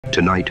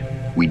Tonight,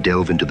 we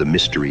delve into the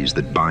mysteries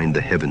that bind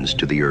the heavens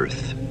to the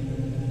earth.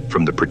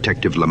 From the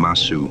protective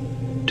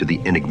Lamassu to the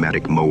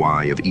enigmatic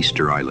Moai of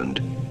Easter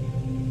Island.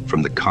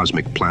 From the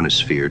cosmic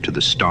Planosphere to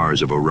the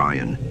stars of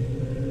Orion.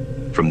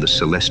 From the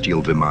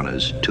celestial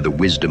Vimanas to the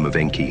wisdom of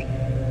Enki.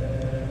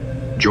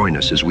 Join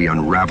us as we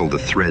unravel the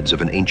threads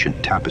of an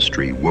ancient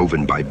tapestry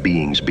woven by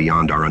beings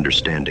beyond our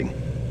understanding.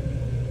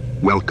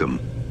 Welcome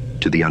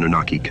to the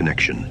Anunnaki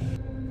Connection.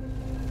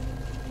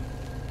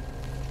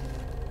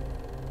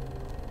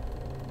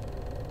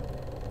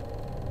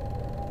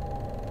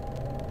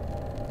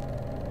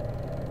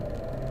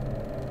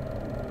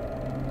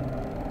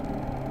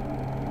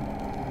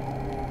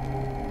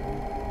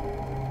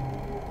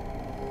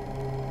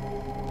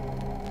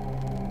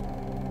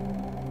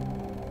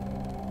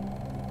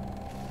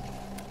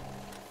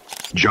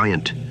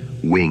 Giant,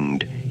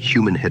 winged,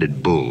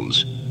 human-headed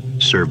bulls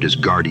served as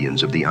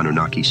guardians of the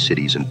Anunnaki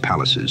cities and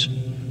palaces.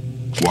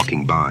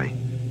 Walking by,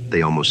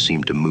 they almost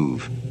seemed to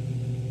move.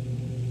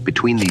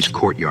 Between these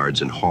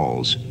courtyards and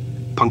halls,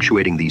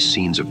 punctuating these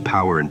scenes of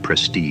power and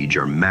prestige,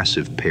 are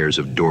massive pairs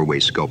of doorway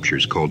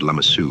sculptures called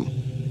Lamassu.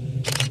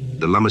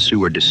 The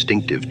Lamassu are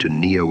distinctive to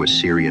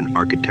Neo-Assyrian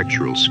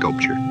architectural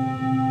sculpture,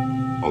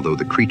 although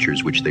the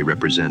creatures which they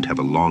represent have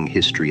a long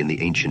history in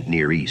the ancient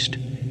Near East,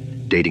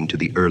 dating to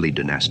the early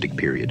dynastic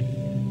period,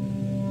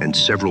 and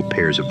several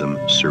pairs of them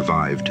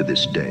survive to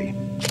this day.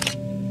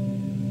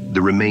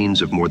 The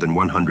remains of more than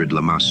 100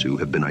 Lamassu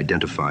have been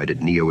identified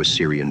at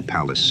Neo-Assyrian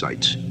palace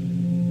sites.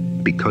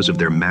 Because of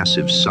their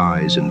massive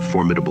size and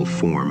formidable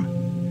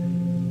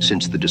form,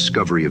 since the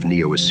discovery of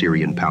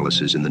Neo-Assyrian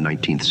palaces in the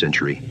 19th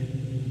century,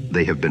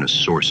 they have been a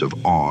source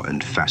of awe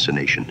and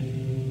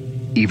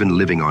fascination, even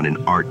living on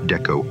in Art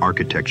Deco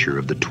architecture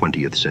of the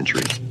 20th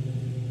century.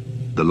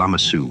 The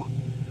Lamassu,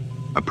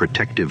 a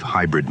protective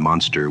hybrid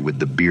monster with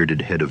the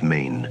bearded head of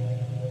mane,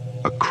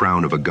 a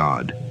crown of a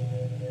god,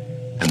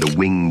 and the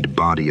winged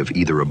body of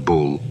either a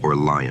bull or a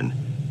lion.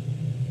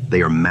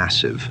 They are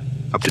massive,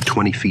 up to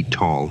 20 feet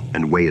tall,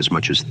 and weigh as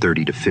much as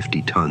 30 to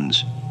 50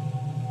 tons.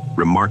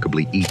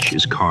 Remarkably, each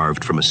is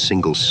carved from a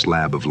single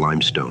slab of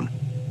limestone.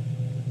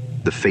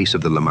 The face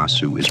of the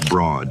Lamassu is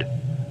broad,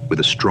 with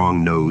a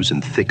strong nose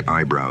and thick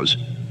eyebrows,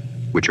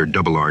 which are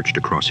double-arched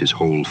across his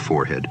whole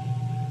forehead.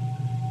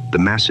 The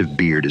massive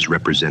beard is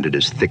represented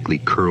as thickly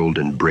curled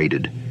and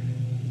braided,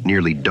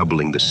 nearly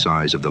doubling the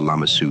size of the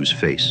Lamassu's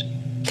face.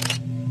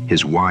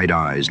 His wide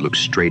eyes look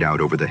straight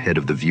out over the head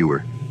of the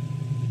viewer,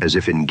 as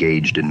if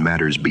engaged in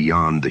matters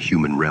beyond the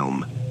human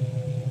realm.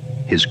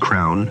 His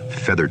crown,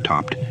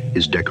 feather-topped,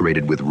 is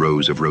decorated with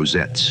rows of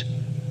rosettes,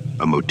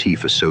 a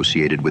motif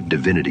associated with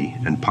divinity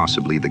and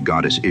possibly the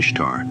goddess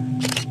Ishtar,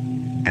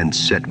 and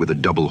set with a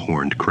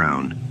double-horned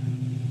crown,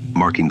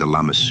 marking the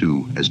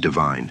Lamassu as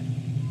divine.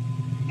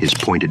 His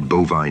pointed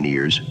bovine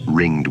ears,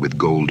 ringed with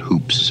gold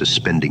hoops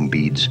suspending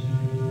beads,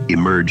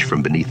 emerge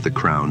from beneath the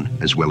crown,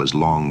 as well as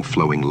long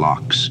flowing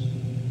locks,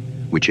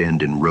 which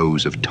end in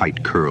rows of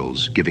tight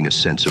curls, giving a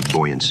sense of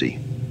buoyancy.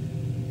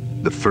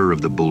 The fur of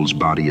the bull's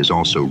body is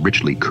also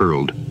richly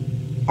curled,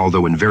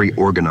 although in very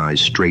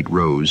organized straight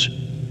rows,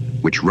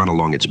 which run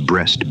along its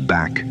breast,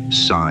 back,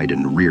 side,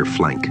 and rear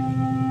flank.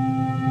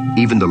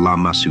 Even the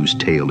Lamassu's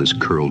tail is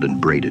curled and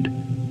braided.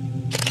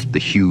 The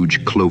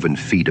huge cloven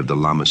feet of the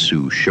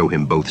Lamassu show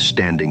him both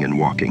standing and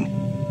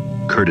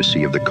walking,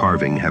 courtesy of the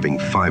carving having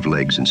 5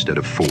 legs instead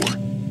of 4.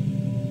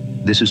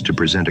 This is to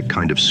present a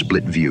kind of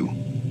split view.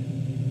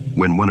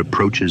 When one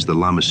approaches the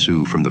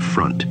Lamassu from the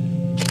front,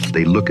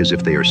 they look as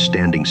if they are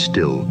standing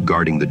still,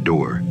 guarding the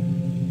door.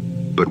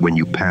 But when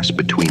you pass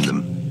between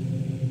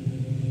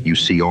them, you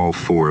see all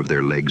 4 of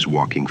their legs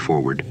walking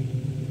forward.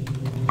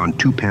 On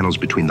 2 panels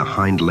between the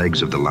hind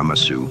legs of the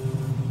Lamassu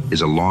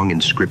is a long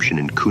inscription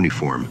in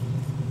cuneiform,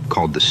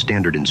 called the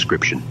Standard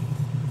Inscription.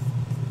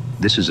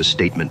 This is a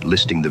statement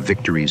listing the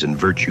victories and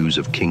virtues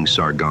of King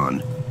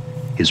Sargon,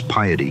 his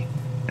piety,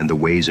 and the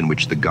ways in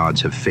which the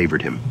gods have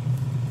favored him.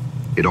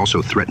 It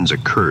also threatens a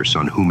curse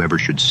on whomever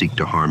should seek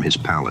to harm his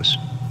palace.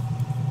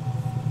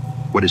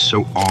 What is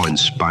so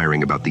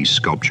awe-inspiring about these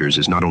sculptures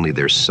is not only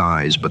their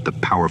size, but the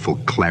powerful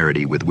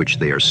clarity with which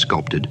they are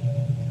sculpted,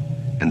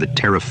 and the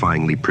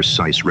terrifyingly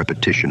precise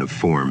repetition of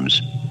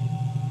forms.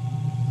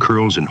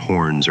 Curls and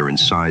horns are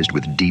incised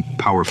with deep,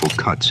 powerful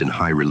cuts in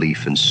high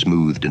relief and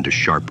smoothed into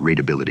sharp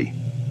readability.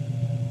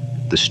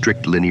 The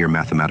strict linear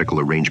mathematical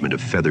arrangement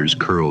of feathers,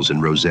 curls,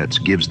 and rosettes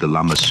gives the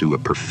Lamassu a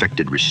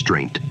perfected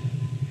restraint,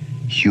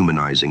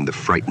 humanizing the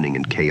frightening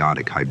and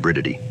chaotic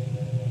hybridity.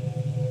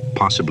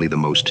 Possibly the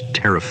most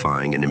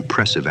terrifying and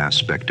impressive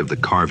aspect of the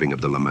carving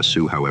of the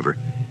Lamassu, however,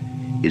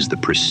 is the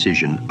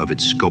precision of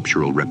its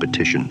sculptural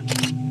repetition.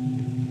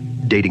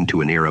 Dating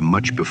to an era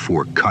much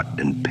before cut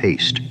and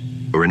paste,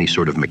 or any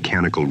sort of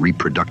mechanical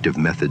reproductive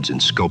methods in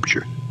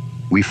sculpture,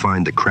 we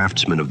find the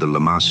craftsmen of the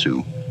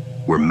Lamassu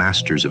were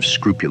masters of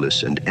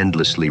scrupulous and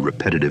endlessly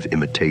repetitive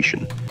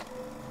imitation.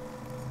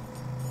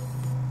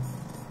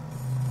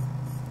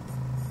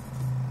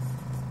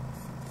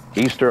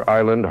 Easter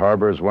Island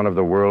harbors one of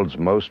the world's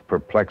most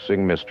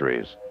perplexing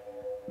mysteries,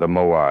 the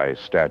Moai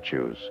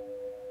statues.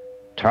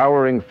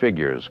 Towering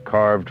figures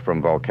carved from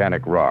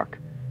volcanic rock,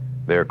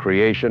 their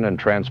creation and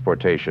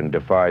transportation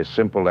defy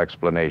simple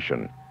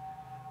explanation,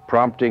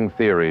 prompting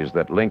theories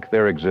that link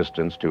their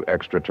existence to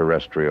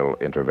extraterrestrial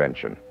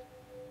intervention.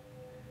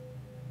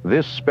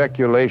 This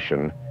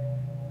speculation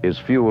is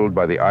fueled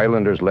by the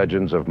islanders'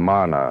 legends of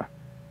Mana,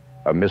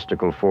 a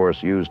mystical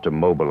force used to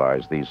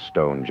mobilize these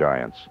stone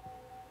giants.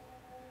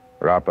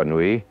 Rapa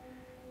Nui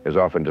is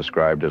often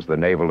described as the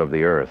navel of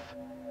the Earth,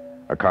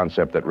 a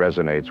concept that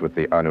resonates with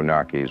the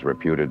Anunnaki's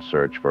reputed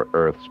search for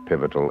Earth's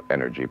pivotal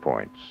energy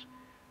points.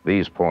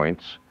 These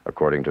points,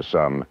 according to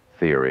some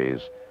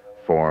theories,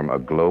 form a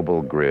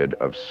global grid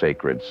of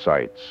sacred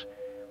sites,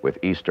 with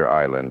Easter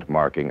Island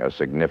marking a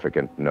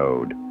significant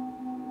node.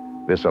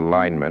 This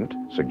alignment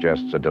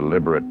suggests a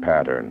deliberate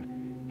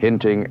pattern,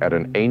 hinting at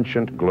an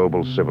ancient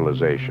global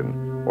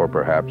civilization, or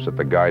perhaps at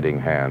the guiding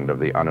hand of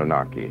the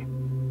Anunnaki.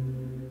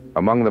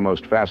 Among the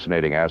most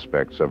fascinating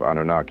aspects of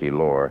Anunnaki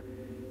lore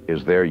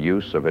is their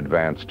use of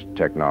advanced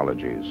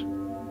technologies.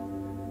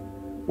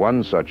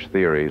 One such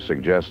theory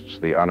suggests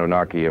the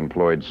Anunnaki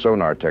employed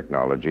sonar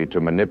technology to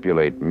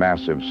manipulate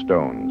massive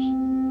stones,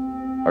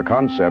 a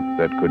concept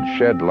that could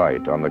shed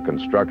light on the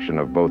construction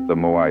of both the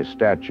Moai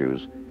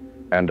statues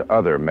and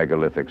other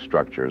megalithic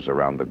structures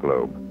around the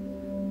globe.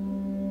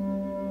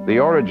 The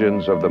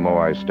origins of the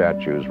Moai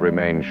statues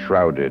remain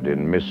shrouded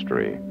in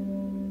mystery.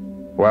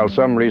 While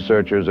some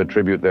researchers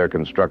attribute their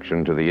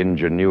construction to the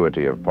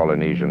ingenuity of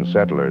Polynesian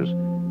settlers,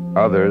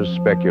 others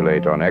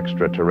speculate on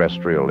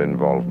extraterrestrial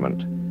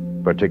involvement,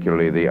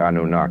 particularly the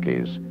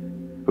Anunnakis,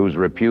 whose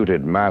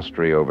reputed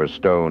mastery over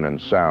stone and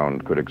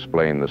sound could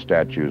explain the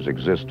statue's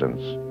existence.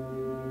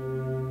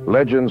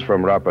 Legends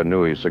from Rapa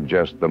Nui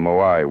suggest the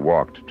Moai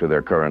walked to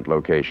their current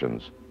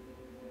locations.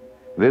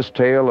 This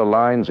tale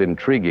aligns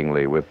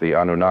intriguingly with the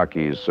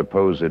Anunnaki's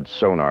supposed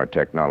sonar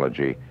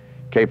technology,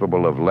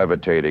 capable of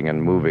levitating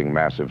and moving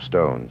massive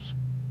stones.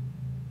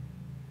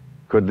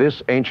 Could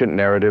this ancient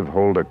narrative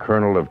hold a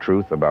kernel of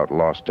truth about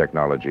lost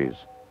technologies?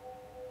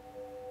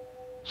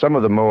 Some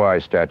of the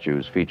Moai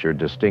statues feature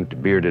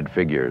distinct bearded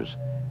figures,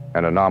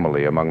 an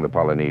anomaly among the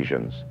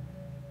Polynesians.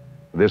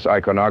 This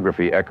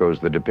iconography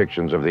echoes the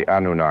depictions of the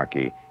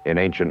Anunnaki in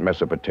ancient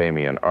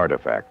Mesopotamian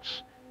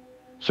artifacts,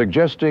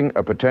 suggesting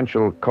a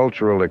potential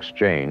cultural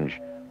exchange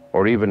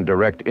or even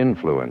direct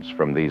influence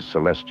from these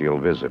celestial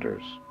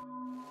visitors.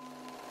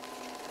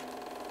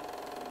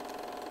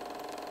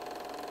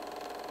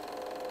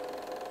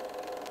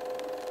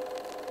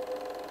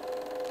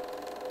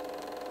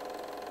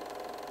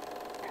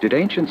 Did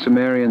ancient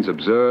Sumerians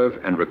observe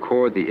and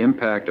record the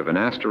impact of an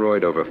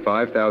asteroid over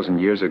 5,000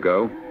 years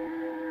ago?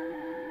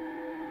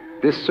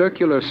 This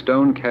circular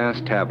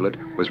stone-cast tablet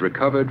was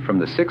recovered from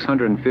the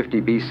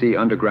 650 BC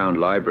underground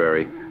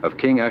library of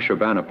King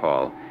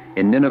Ashurbanipal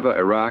in Nineveh,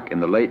 Iraq in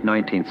the late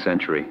 19th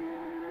century.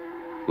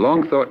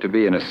 Long thought to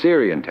be an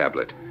Assyrian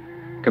tablet,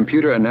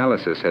 computer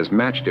analysis has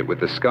matched it with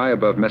the sky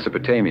above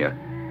Mesopotamia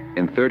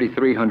in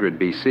 3300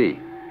 BC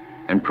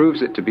and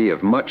proves it to be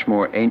of much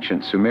more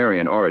ancient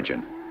Sumerian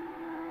origin.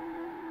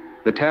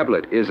 The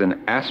tablet is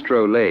an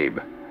astrolabe,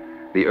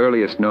 the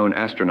earliest known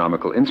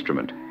astronomical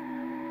instrument.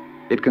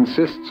 It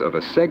consists of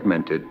a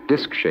segmented,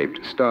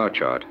 disc-shaped star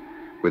chart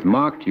with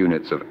marked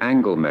units of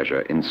angle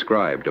measure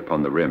inscribed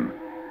upon the rim.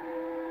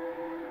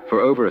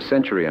 For over a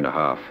century and a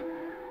half,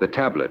 the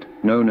tablet,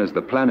 known as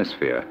the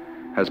Planosphere,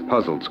 has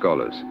puzzled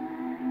scholars.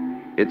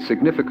 Its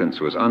significance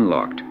was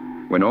unlocked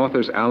when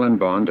authors Alan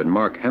Bond and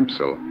Mark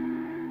Hempsel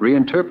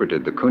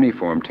reinterpreted the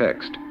cuneiform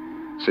text,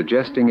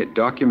 suggesting it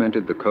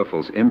documented the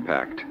Khufu's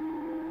impact.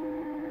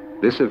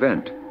 This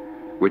event,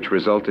 which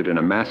resulted in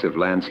a massive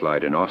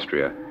landslide in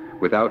Austria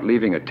without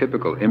leaving a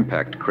typical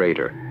impact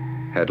crater,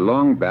 had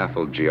long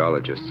baffled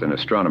geologists and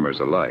astronomers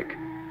alike.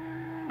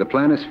 The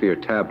Planosphere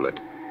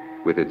tablet,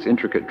 with its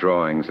intricate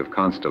drawings of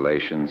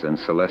constellations and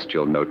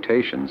celestial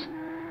notations,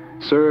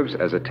 serves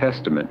as a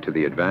testament to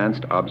the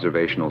advanced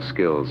observational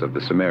skills of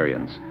the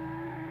Sumerians.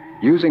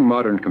 Using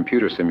modern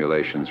computer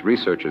simulations,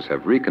 researchers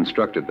have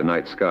reconstructed the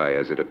night sky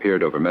as it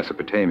appeared over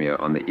Mesopotamia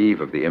on the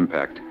eve of the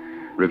impact,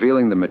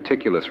 revealing the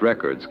meticulous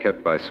records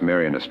kept by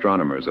Sumerian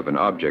astronomers of an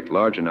object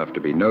large enough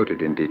to be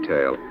noted in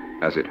detail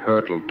as it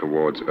hurtled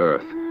towards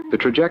Earth. The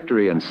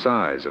trajectory and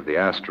size of the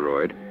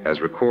asteroid,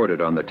 as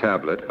recorded on the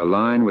tablet,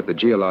 align with the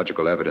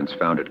geological evidence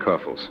found at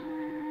Khufu's.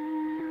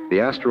 The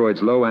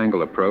asteroid's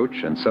low-angle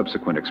approach and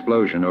subsequent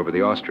explosion over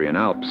the Austrian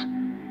Alps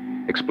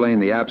explain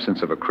the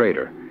absence of a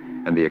crater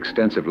and the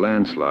extensive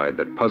landslide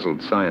that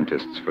puzzled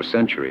scientists for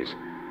centuries.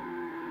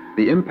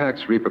 The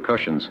impact's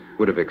repercussions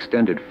would have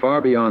extended far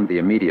beyond the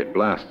immediate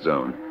blast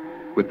zone,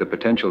 with the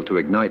potential to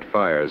ignite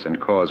fires and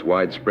cause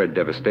widespread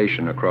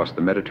devastation across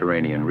the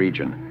Mediterranean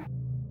region.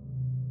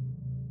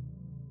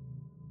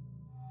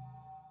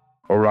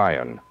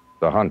 Orion,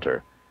 the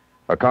Hunter,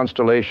 a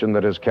constellation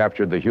that has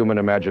captured the human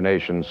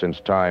imagination since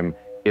time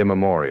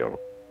immemorial.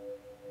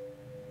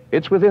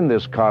 It's within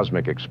this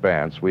cosmic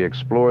expanse we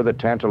explore the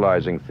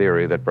tantalizing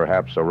theory that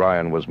perhaps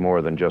Orion was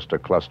more than just a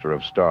cluster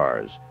of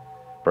stars.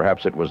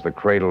 Perhaps it was the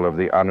cradle of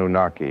the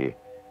Anunnaki,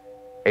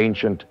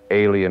 ancient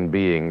alien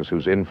beings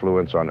whose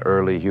influence on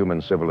early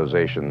human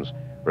civilizations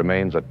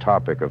remains a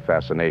topic of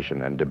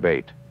fascination and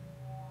debate.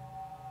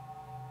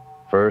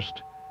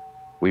 First,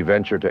 we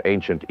venture to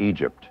ancient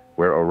Egypt,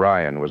 where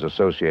Orion was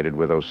associated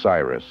with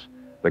Osiris,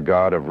 the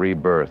god of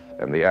rebirth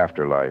and the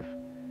afterlife,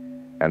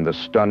 and the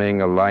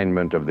stunning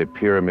alignment of the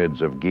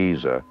pyramids of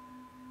Giza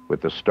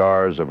with the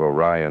stars of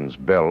Orion's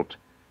belt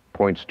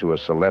points to a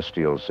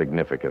celestial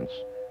significance,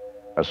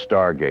 a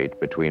stargate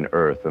between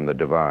Earth and the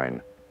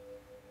divine.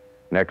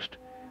 Next,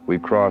 we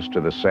cross to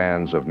the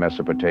sands of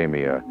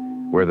Mesopotamia,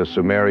 where the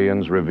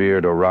Sumerians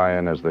revered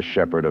Orion as the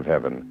shepherd of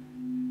heaven.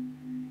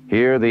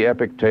 Here, the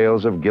epic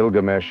tales of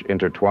Gilgamesh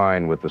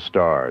intertwine with the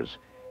stars,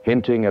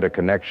 hinting at a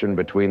connection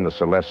between the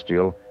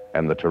celestial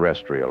and the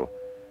terrestrial,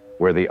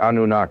 where the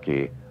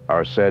Anunnaki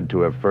are said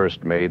to have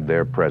first made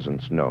their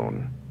presence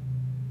known.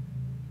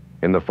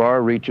 In the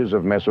far reaches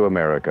of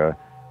Mesoamerica,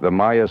 the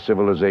Maya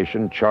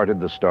civilization charted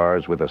the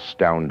stars with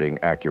astounding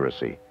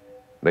accuracy.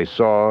 They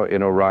saw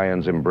in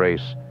Orion's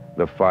embrace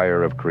the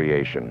fire of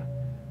creation,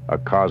 a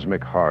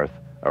cosmic hearth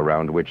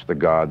around which the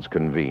gods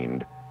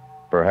convened,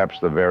 perhaps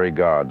the very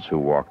gods who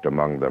walked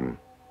among them.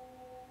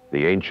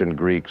 The ancient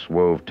Greeks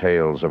wove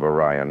tales of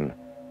Orion,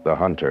 the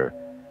hunter,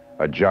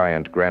 a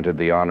giant granted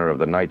the honor of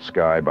the night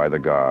sky by the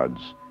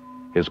gods.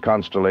 His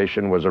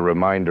constellation was a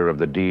reminder of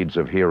the deeds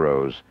of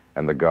heroes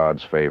and the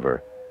gods'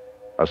 favor,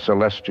 a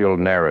celestial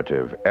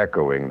narrative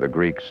echoing the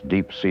Greeks'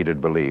 deep-seated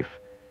belief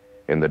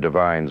in the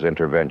divine's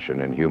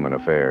intervention in human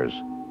affairs.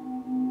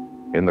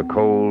 In the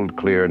cold,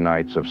 clear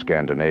nights of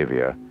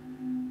Scandinavia,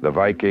 the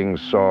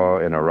Vikings saw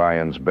in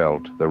Orion's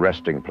belt the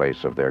resting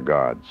place of their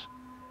gods.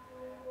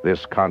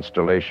 This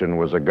constellation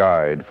was a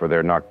guide for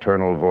their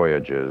nocturnal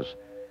voyages,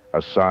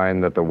 a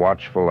sign that the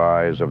watchful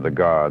eyes of the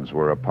gods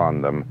were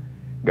upon them,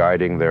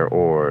 guiding their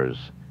oars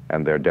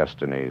and their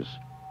destinies.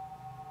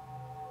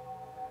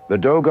 The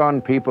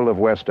Dogon people of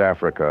West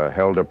Africa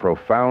held a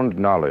profound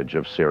knowledge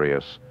of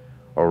Sirius,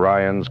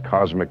 Orion's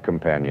cosmic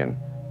companion.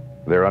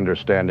 Their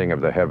understanding of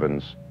the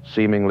heavens,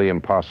 seemingly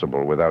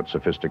impossible without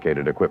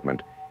sophisticated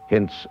equipment,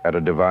 hints at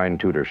a divine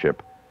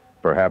tutorship,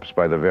 perhaps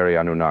by the very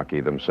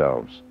Anunnaki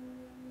themselves.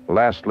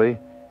 Lastly,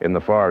 in the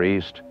Far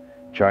East,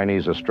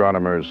 Chinese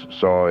astronomers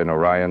saw in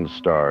Orion's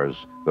stars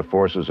the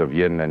forces of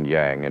yin and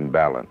yang in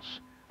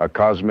balance, a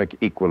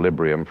cosmic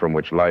equilibrium from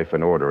which life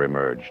and order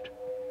emerged.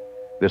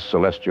 This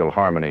celestial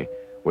harmony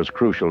was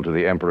crucial to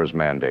the emperor's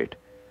mandate,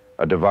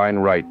 a divine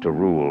right to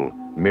rule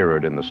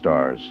mirrored in the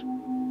stars.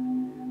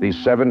 These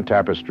 7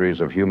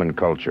 tapestries of human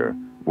culture,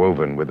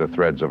 woven with the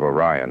threads of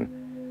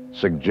Orion,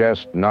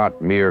 suggest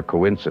not mere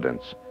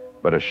coincidence,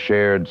 but a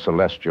shared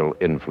celestial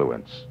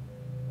influence.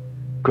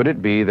 Could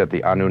it be that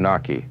the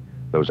Anunnaki,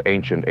 those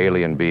ancient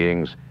alien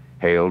beings,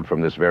 hailed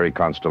from this very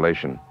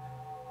constellation?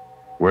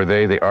 Were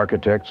they the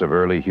architects of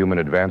early human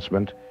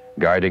advancement,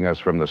 guiding us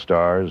from the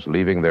stars,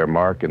 leaving their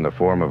mark in the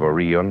form of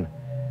Orion,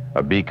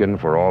 a beacon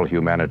for all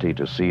humanity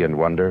to see and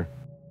wonder?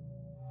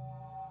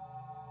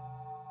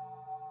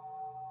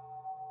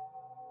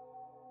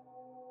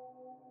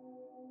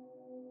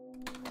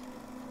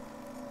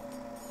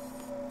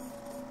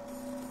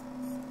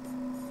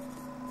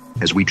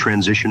 As we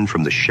transition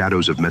from the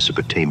shadows of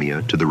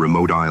Mesopotamia to the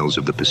remote isles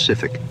of the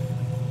Pacific,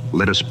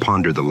 let us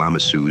ponder the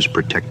Lamassu's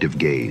protective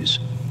gaze.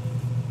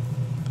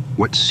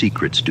 What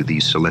secrets do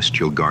these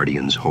celestial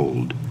guardians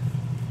hold?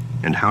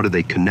 And how do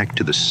they connect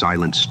to the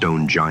silent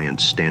stone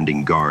giants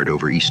standing guard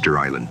over Easter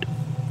Island?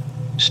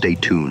 Stay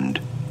tuned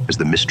as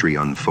the mystery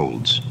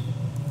unfolds.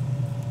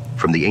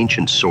 From the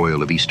ancient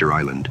soil of Easter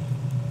Island,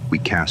 we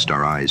cast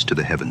our eyes to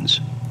the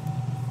heavens.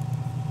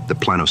 The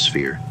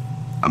Planosphere,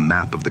 a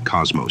map of the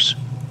cosmos,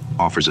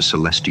 offers a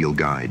celestial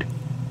guide.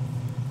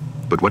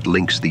 But what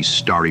links these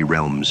starry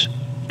realms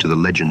to the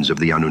legends of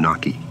the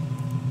Anunnaki?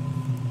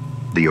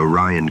 The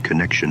Orion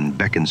Connection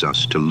beckons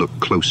us to look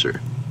closer,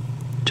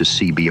 to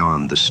see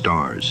beyond the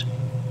stars.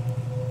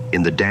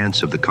 In the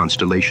dance of the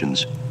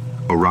constellations,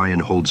 Orion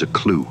holds a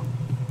clue,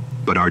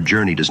 but our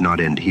journey does not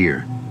end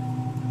here.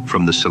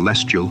 From the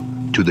celestial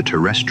to the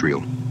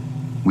terrestrial,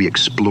 we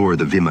explore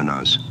the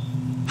Vimanas,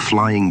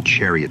 flying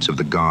chariots of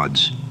the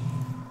gods,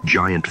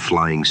 giant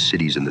flying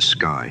cities in the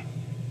sky,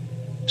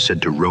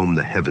 said to roam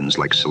the heavens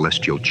like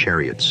celestial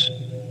chariots.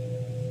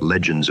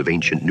 Legends of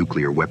ancient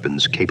nuclear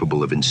weapons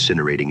capable of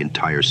incinerating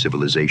entire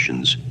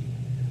civilizations,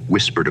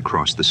 whispered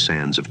across the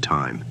sands of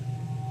time.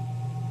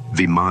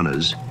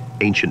 Vimanas,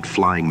 ancient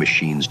flying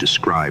machines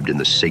described in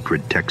the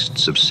sacred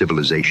texts of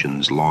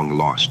civilizations long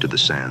lost to the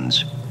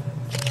sands.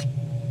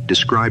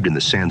 Described in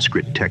the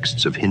Sanskrit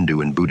texts of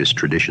Hindu and Buddhist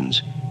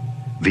traditions,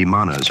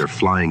 Vimanas are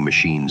flying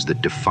machines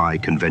that defy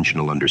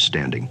conventional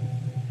understanding.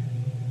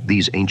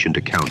 These ancient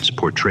accounts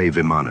portray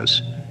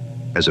Vimanas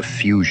as a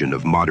fusion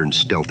of modern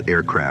stealth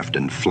aircraft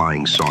and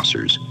flying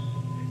saucers,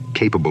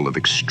 capable of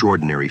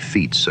extraordinary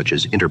feats such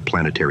as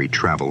interplanetary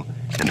travel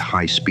and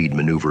high-speed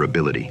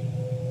maneuverability.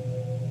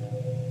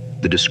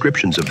 The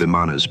descriptions of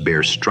Vimanas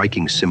bear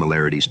striking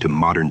similarities to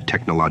modern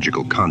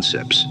technological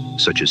concepts,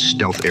 such as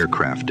stealth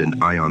aircraft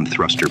and ion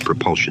thruster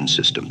propulsion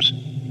systems.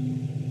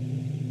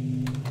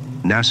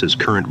 NASA's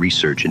current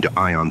research into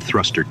ion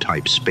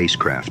thruster-type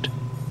spacecraft,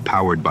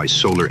 powered by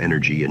solar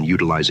energy and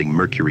utilizing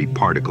mercury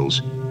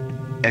particles,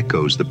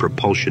 echoes the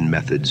propulsion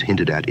methods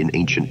hinted at in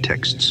ancient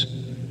texts.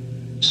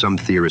 Some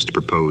theorists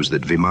propose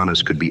that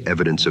Vimanas could be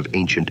evidence of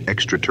ancient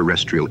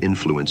extraterrestrial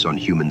influence on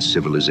human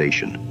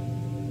civilization.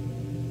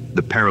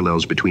 The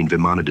parallels between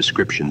Vimana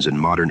descriptions and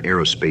modern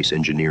aerospace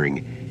engineering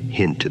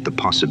hint at the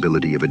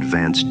possibility of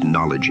advanced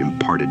knowledge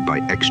imparted by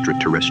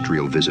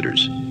extraterrestrial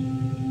visitors.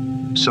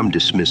 Some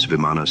dismiss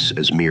Vimanas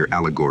as mere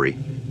allegory,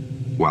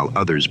 while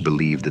others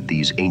believe that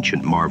these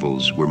ancient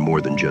marvels were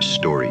more than just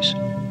stories.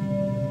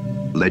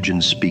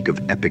 Legends speak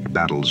of epic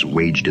battles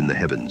waged in the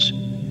heavens,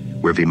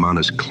 where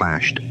Vimanas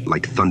clashed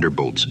like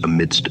thunderbolts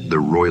amidst the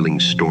roiling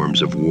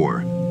storms of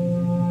war.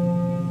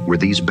 Were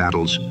these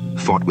battles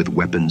fought with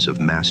weapons of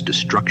mass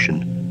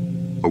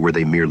destruction, or were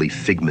they merely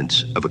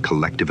figments of a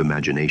collective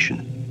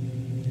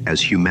imagination? As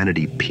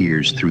humanity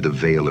peers through the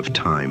veil of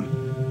time,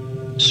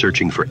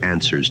 searching for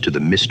answers to the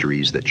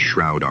mysteries that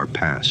shroud our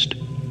past,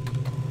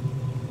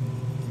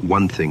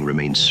 one thing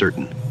remains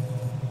certain.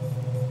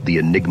 The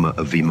enigma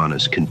of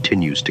Vimanas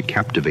continues to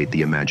captivate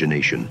the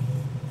imagination,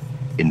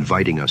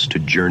 inviting us to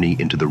journey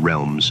into the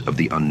realms of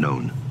the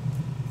unknown.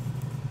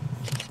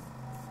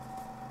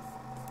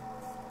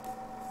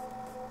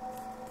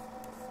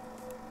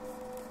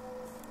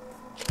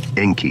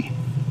 Enki,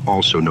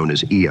 also known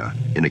as Ea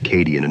in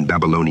Akkadian and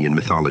Babylonian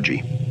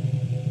mythology.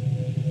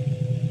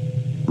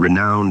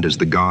 Renowned as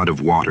the god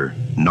of water,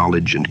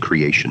 knowledge, and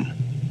creation.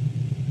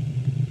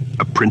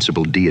 A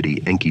principal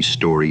deity, Enki's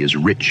story is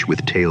rich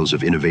with tales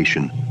of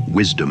innovation,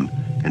 wisdom,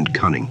 and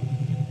cunning.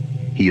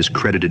 He is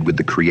credited with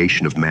the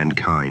creation of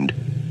mankind,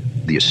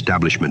 the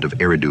establishment of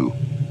Eridu,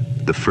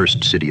 the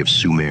first city of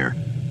Sumer,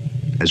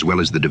 as well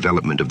as the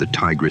development of the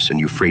Tigris and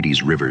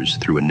Euphrates rivers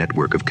through a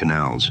network of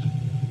canals.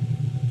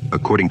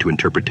 According to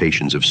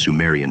interpretations of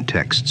Sumerian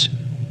texts,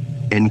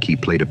 Enki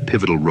played a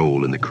pivotal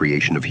role in the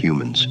creation of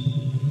humans.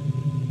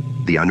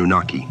 The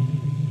Anunnaki,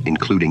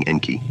 including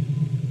Enki,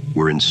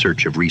 were in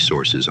search of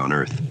resources on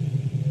Earth.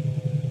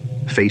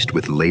 Faced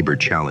with labor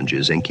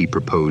challenges, Enki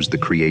proposed the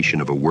creation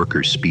of a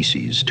worker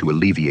species to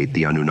alleviate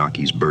the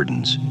Anunnaki's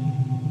burdens.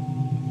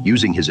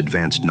 Using his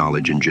advanced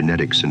knowledge in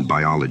genetics and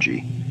biology,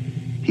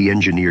 he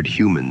engineered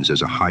humans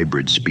as a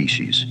hybrid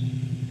species.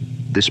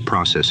 This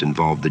process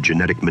involved the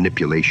genetic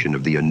manipulation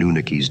of the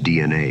Anunnaki's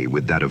DNA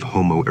with that of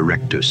Homo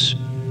erectus,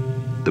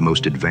 the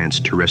most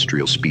advanced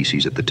terrestrial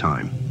species at the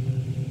time.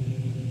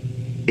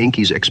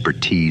 Enki's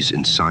expertise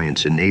in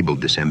science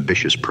enabled this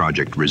ambitious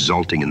project,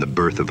 resulting in the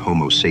birth of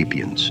Homo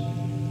sapiens,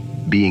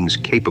 beings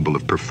capable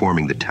of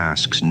performing the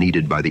tasks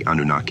needed by the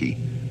Anunnaki,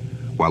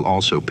 while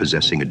also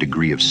possessing a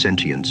degree of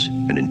sentience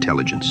and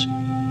intelligence.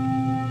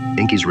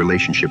 Enki's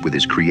relationship with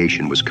his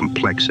creation was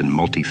complex and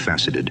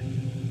multifaceted.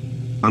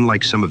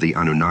 Unlike some of the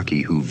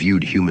Anunnaki who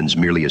viewed humans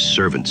merely as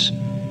servants,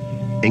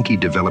 Enki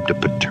developed a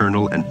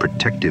paternal and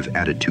protective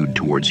attitude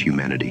towards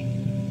humanity.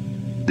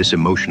 This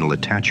emotional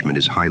attachment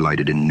is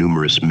highlighted in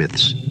numerous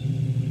myths,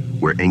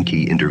 where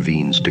Enki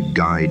intervenes to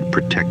guide,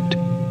 protect,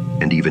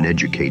 and even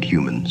educate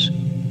humans.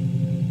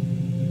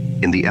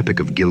 In the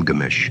Epic of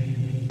Gilgamesh,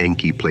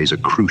 Enki plays a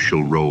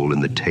crucial role in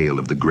the tale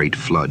of the Great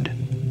Flood,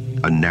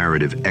 a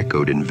narrative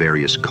echoed in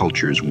various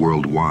cultures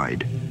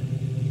worldwide.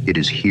 It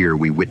is here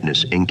we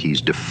witness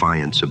Enki's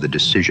defiance of the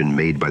decision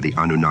made by the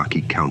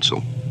Anunnaki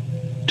Council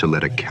to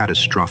let a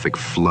catastrophic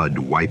flood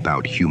wipe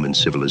out human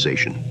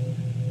civilization.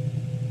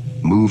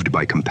 Moved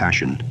by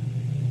compassion,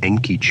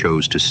 Enki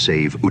chose to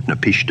save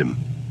Utnapishtim,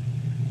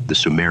 the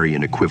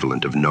Sumerian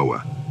equivalent of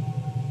Noah,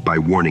 by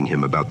warning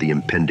him about the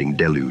impending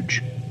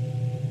deluge.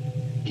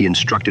 He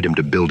instructed him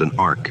to build an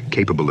ark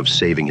capable of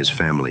saving his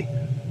family,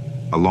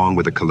 along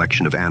with a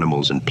collection of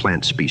animals and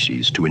plant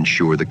species to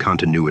ensure the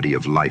continuity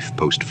of life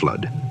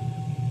post-flood.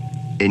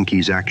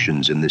 Enki's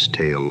actions in this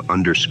tale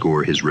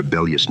underscore his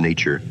rebellious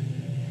nature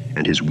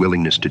and his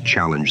willingness to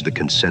challenge the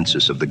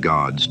consensus of the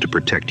gods to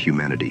protect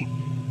humanity.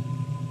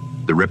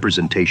 The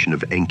representation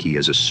of Enki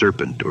as a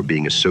serpent or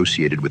being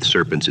associated with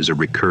serpents is a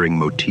recurring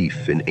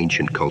motif in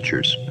ancient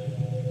cultures,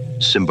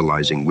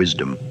 symbolizing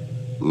wisdom,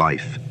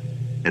 life,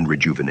 and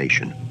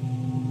rejuvenation.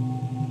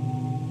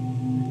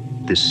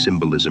 This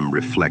symbolism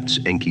reflects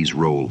Enki's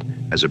role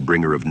as a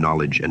bringer of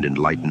knowledge and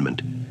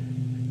enlightenment,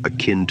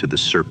 akin to the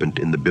serpent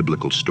in the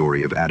biblical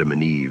story of Adam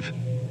and Eve.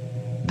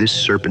 This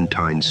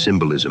serpentine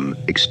symbolism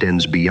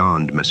extends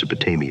beyond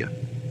Mesopotamia,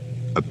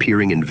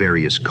 appearing in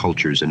various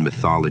cultures and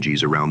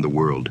mythologies around the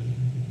world.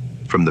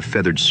 From the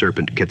feathered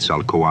serpent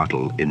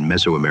Quetzalcoatl in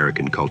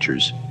Mesoamerican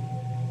cultures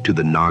to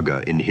the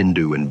Naga in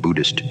Hindu and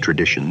Buddhist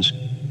traditions,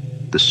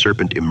 the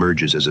serpent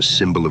emerges as a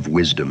symbol of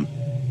wisdom,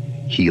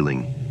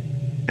 healing,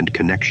 and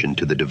connection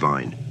to the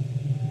divine.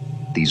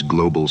 These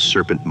global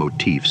serpent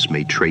motifs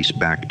may trace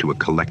back to a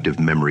collective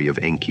memory of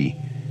Enki,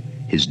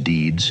 his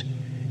deeds,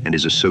 and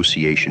his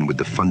association with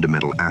the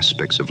fundamental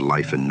aspects of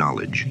life and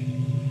knowledge.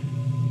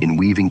 In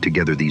weaving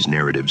together these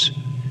narratives,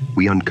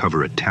 we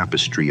uncover a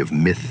tapestry of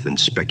myth and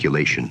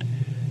speculation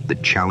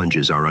that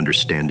challenges our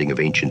understanding of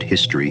ancient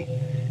history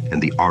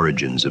and the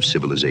origins of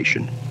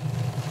civilization.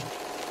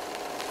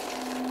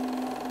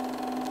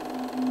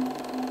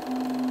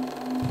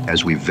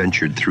 as we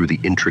ventured through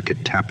the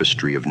intricate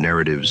tapestry of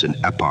narratives and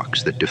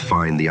epochs that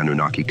define the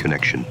Anunnaki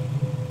Connection.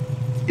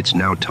 It's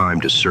now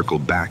time to circle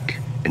back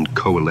and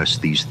coalesce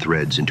these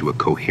threads into a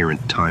coherent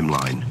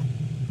timeline.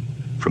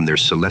 From their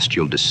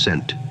celestial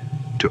descent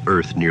to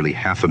Earth nearly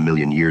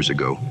 500,000 years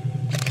ago,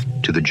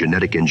 to the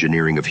genetic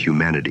engineering of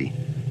humanity,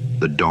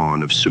 the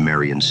dawn of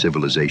Sumerian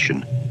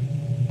civilization,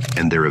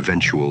 and their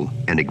eventual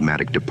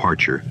enigmatic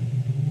departure,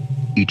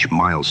 each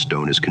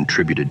milestone has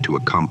contributed to a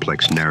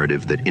complex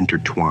narrative that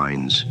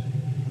intertwines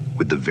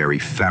with the very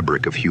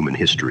fabric of human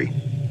history.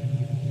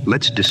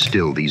 Let's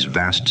distill these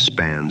vast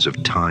spans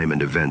of time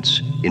and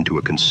events into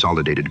a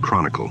consolidated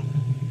chronicle,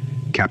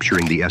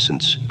 capturing the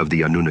essence of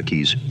the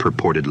Anunnaki's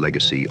purported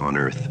legacy on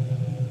Earth.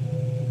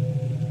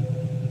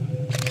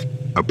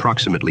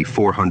 Approximately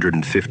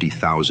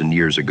 450,000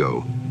 years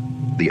ago,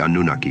 the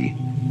Anunnaki,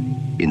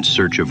 in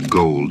search of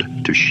gold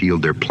to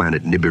shield their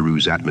planet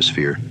Nibiru's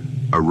atmosphere,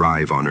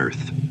 arrive on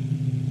Earth.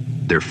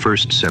 Their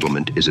first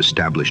settlement is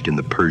established in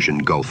the Persian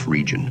Gulf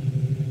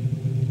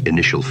region.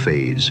 Initial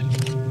phase.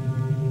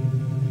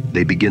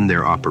 They begin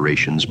their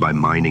operations by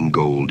mining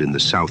gold in the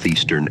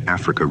southeastern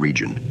Africa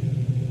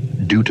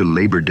region. Due to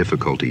labor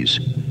difficulties,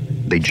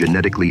 they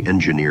genetically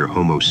engineer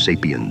Homo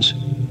sapiens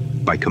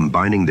by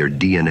combining their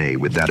DNA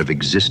with that of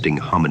existing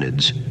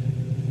hominids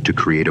to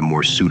create a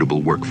more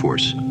suitable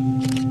workforce.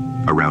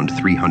 Around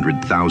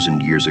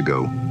 300,000 years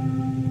ago,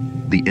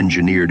 the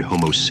engineered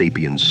Homo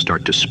sapiens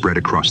start to spread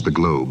across the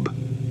globe,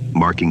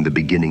 marking the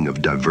beginning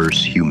of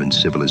diverse human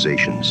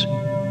civilizations.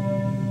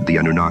 The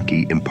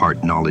Anunnaki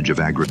impart knowledge of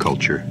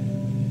agriculture,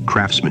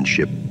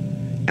 craftsmanship,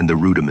 and the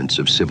rudiments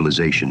of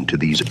civilization to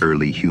these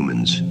early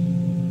humans.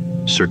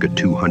 Circa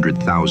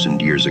 200,000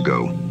 years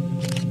ago,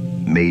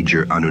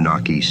 major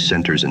Anunnaki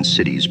centers and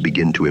cities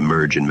begin to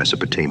emerge in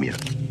Mesopotamia.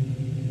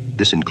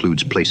 This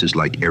includes places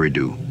like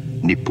Eridu,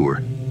 Nippur,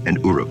 and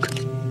Uruk,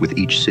 with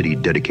each city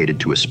dedicated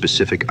to a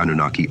specific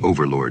Anunnaki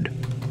overlord.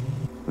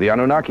 The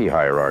Anunnaki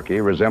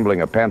hierarchy,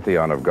 resembling a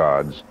pantheon of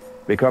gods,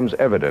 becomes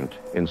evident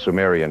in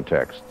Sumerian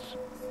texts.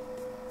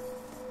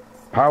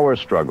 Power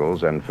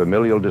struggles and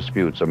familial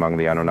disputes among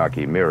the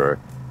Anunnaki mirror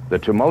the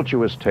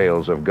tumultuous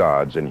tales of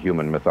gods in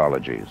human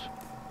mythologies.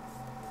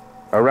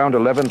 Around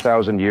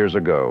 11,000 years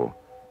ago,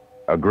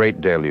 a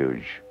great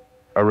deluge,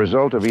 a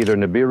result of either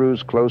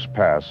Nibiru's close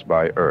pass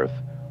by Earth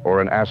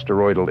or an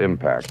asteroidal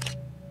impact,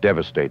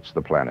 devastates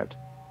the planet.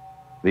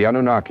 The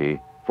Anunnaki,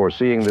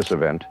 foreseeing this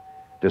event,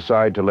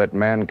 decide to let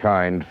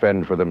mankind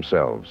fend for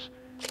themselves,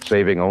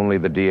 saving only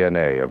the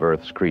DNA of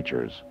Earth's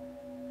creatures.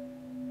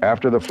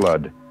 After the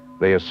flood,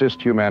 they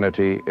assist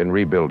humanity in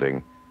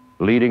rebuilding,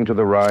 leading to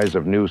the rise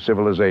of new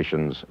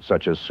civilizations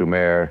such as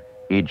Sumer,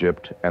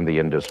 Egypt, and the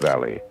Indus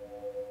Valley.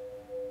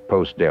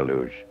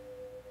 Post-deluge.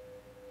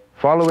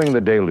 Following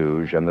the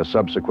deluge and the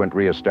subsequent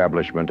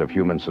re-establishment of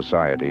human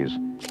societies,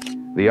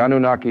 the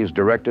Anunnaki's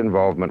direct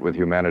involvement with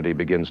humanity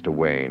begins to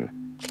wane.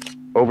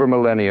 Over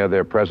millennia,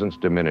 their presence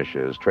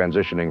diminishes,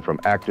 transitioning from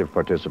active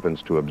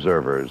participants to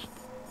observers,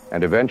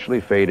 and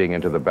eventually fading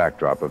into the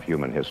backdrop of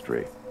human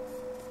history.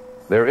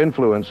 Their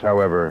influence,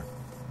 however,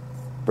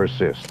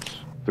 persists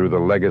through the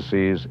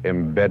legacies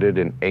embedded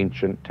in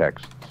ancient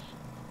texts,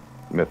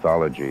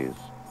 mythologies,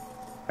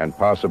 and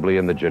possibly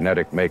in the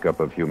genetic makeup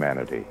of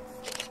humanity.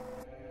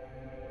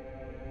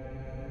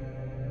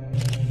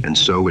 And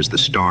so, as the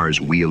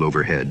stars wheel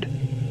overhead,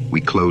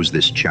 we close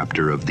this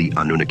chapter of the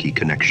Anunnaki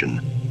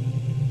Connection.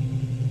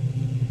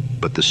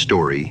 But the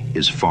story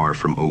is far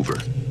from over.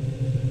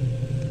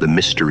 The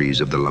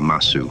mysteries of the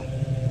Lamassu,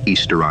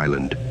 Easter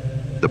Island,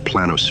 the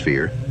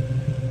Planosphere,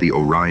 the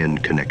Orion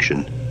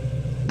Connection,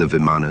 the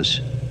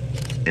Vimanas,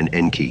 and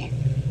Enki,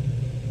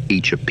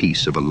 each a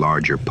piece of a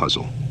larger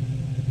puzzle.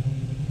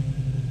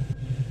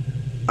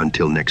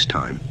 Until next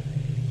time,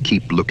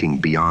 keep looking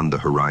beyond the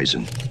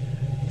horizon,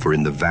 for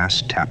in the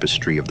vast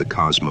tapestry of the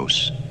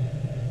cosmos,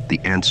 the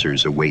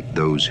answers await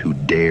those who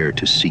dare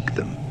to seek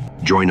them.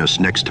 Join us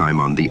next time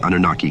on the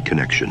Anunnaki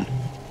Connection.